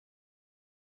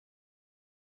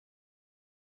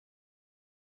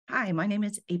Hi, my name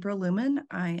is April Luehmann.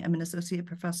 I am an associate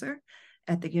professor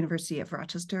at the University of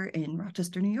Rochester in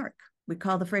Rochester, New York. We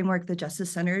call the framework the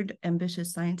Justice-Centered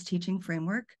Ambitious Science Teaching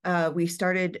Framework. We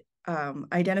started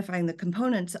identifying the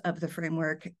components of the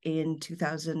framework in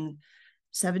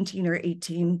 2017 or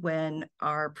 18 when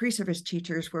our pre-service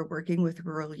teachers were working with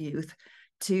rural youth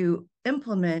to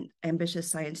implement ambitious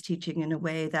science teaching in a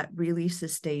way that really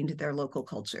sustained their local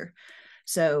culture.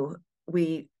 So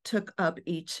we took up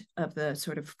each of the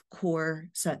sort of core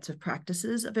sets of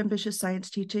practices of ambitious science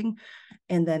teaching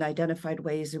and then identified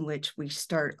ways in which we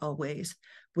start always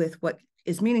with what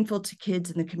is meaningful to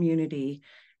kids in the community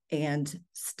and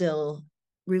still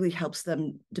really helps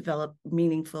them develop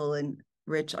meaningful and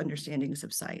rich understandings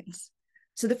of science.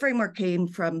 So the framework came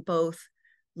from both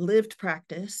lived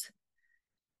practice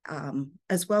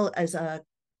as well as a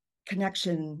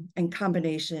connection and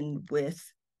combination with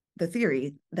the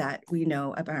theory that we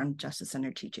know about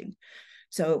justice-centered teaching.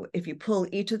 So if you pull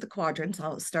each of the quadrants,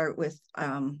 I'll start with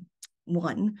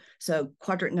one. So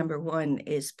quadrant number one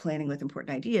is planning with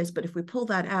important ideas. But if we pull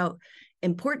that out,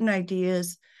 important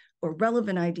ideas or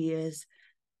relevant ideas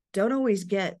don't always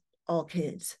get all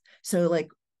kids. So like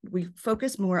we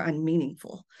focus more on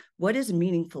meaningful. What is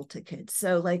meaningful to kids?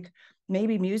 So like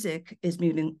maybe music is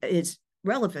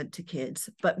relevant to kids,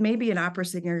 but maybe an opera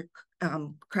singer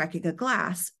cracking a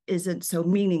glass isn't so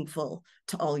meaningful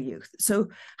to all youth. So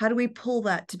how do we pull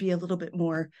that to be a little bit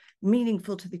more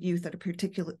meaningful to the youth at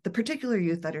the particular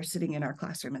youth that are sitting in our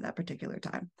classroom at that particular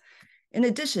time? In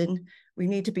addition, we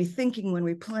need to be thinking when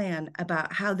we plan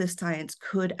about how this science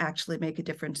could actually make a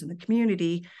difference in the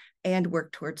community and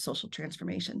work towards social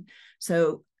transformation.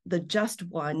 So the JuST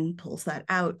one pulls that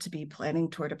out to be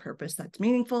planning toward a purpose that's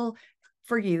meaningful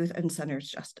for youth and centers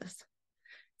justice.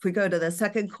 If we go to the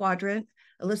second quadrant,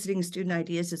 eliciting student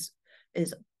ideas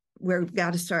is where we've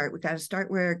got to start. We've got to start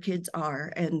where kids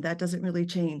are, and that doesn't really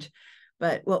change.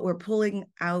 But what we're pulling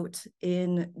out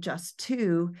in JuST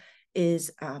 2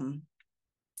 is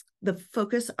the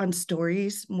focus on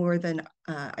stories more than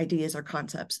ideas or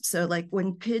concepts. So like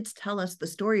when kids tell us the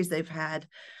stories they've had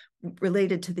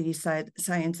related to these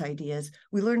science ideas,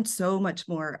 we learn so much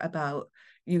more about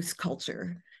youth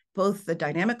culture, both the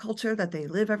dynamic culture that they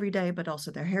live every day, but also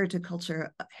their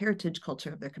heritage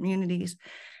culture of their communities.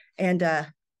 And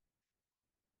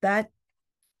that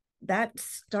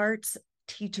starts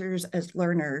teachers as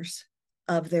learners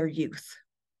of their youth.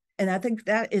 And I think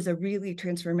that is a really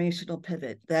transformational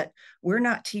pivot, that we're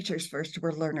not teachers first,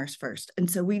 we're learners first.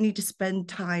 And so we need to spend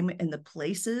time in the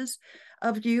places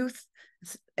of youth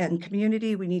and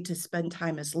community. We need to spend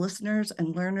time as listeners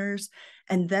and learners.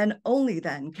 And then only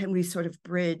then can we sort of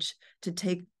bridge to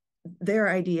take their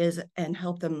ideas and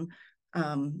help them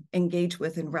engage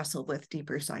with and wrestle with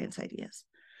deeper science ideas.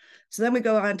 So then we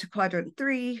go on to quadrant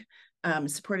 3,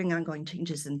 supporting ongoing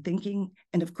changes in thinking.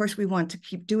 And of course, we want to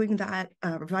keep doing that,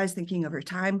 revise thinking over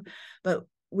time. But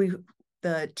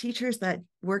the teachers that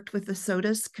worked with the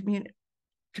SOTUS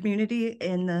community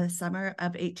in the summer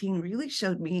of 18 really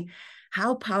showed me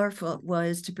how powerful it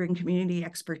was to bring community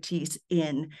expertise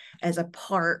in as a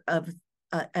part of,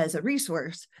 as a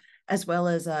resource, as well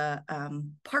as a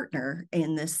partner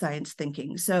in this science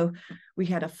thinking. So we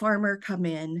had a farmer come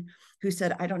in who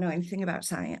said, I don't know anything about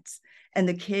science. And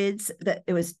the kids, that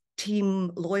it was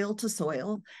team Loyal to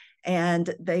Soil,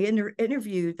 and they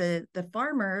interviewed the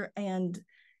farmer, and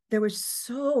there was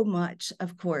so much,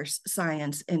 of course,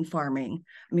 science in farming.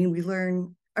 I mean, we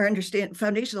learn our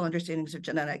foundational understandings of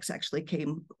genetics actually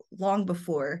came long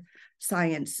before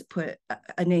science put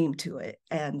a name to it.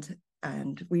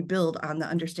 And we build on the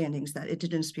understandings that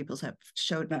indigenous peoples have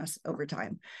shown us over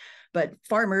time. But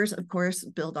farmers, of course,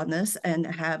 build on this and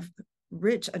have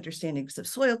rich understandings of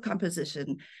soil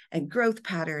composition and growth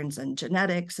patterns and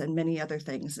genetics and many other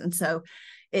things. And so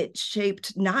it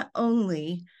shaped not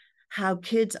only how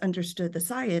kids understood the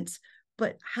science,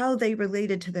 but how they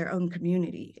related to their own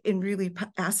community in really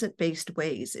asset-based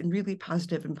ways, in really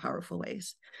positive and powerful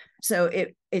ways. So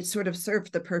it sort of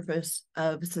served the purpose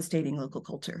of sustaining local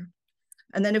culture.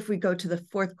 And then if we go to the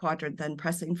fourth quadrant, then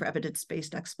pressing for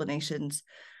evidence-based explanations,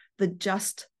 the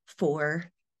JuST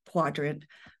 4 quadrant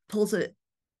pulls it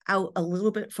out a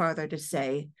little bit farther to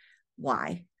say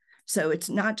why. So it's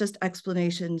not just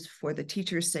explanations for the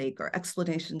teacher's sake or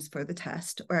explanations for the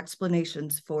test or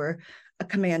explanations for a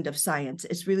command of science.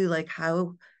 It's really like,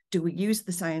 how do we use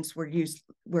the science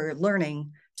we're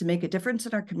learning to make a difference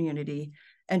in our community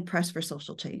and press for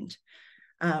social change?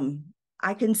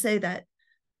 I can say that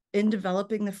in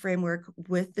developing the framework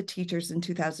with the teachers in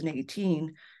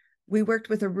 2018, we worked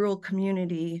with a rural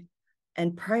community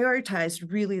and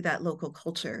prioritized really that local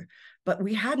culture, but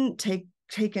we hadn't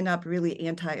taken up really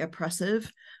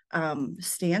anti-oppressive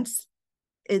stance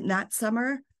in that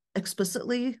summer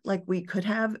explicitly, like we could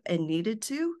have and needed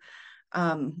to.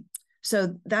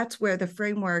 So that's where the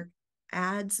framework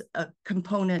adds a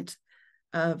component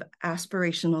of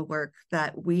aspirational work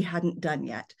that we hadn't done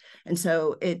yet. And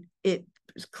so it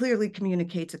clearly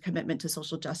communicates a commitment to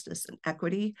social justice and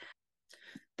equity.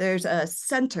 There's a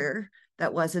center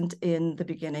that wasn't in the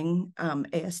beginning,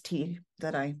 AST,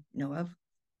 that I know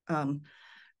of.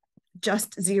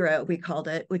 JuST 0, we called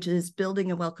it, which is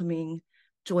building a welcoming,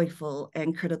 joyful,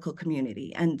 and critical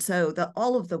community. And so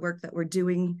all of the work that we're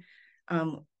doing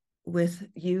with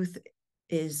youth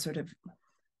is sort of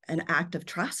an act of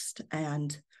trust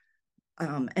and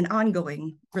an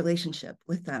ongoing relationship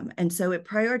with them. And so it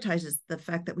prioritizes the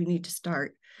fact that we need to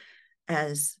start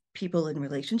as people in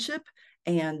relationship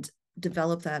and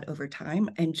develop that over time.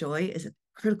 And joy is a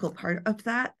critical part of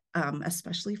that,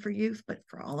 especially for youth, but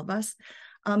for all of us.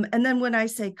 And then when I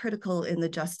say critical in the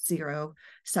JuST 0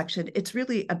 section, it's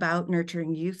really about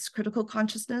nurturing youth's critical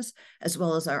consciousness as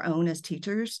well as our own as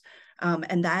teachers.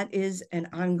 And that is an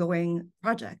ongoing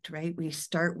project, right? We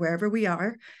start wherever we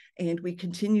are and we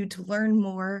continue to learn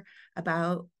more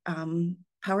about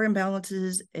power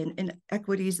imbalances and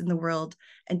inequities in the world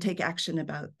and take action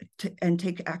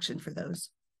for those.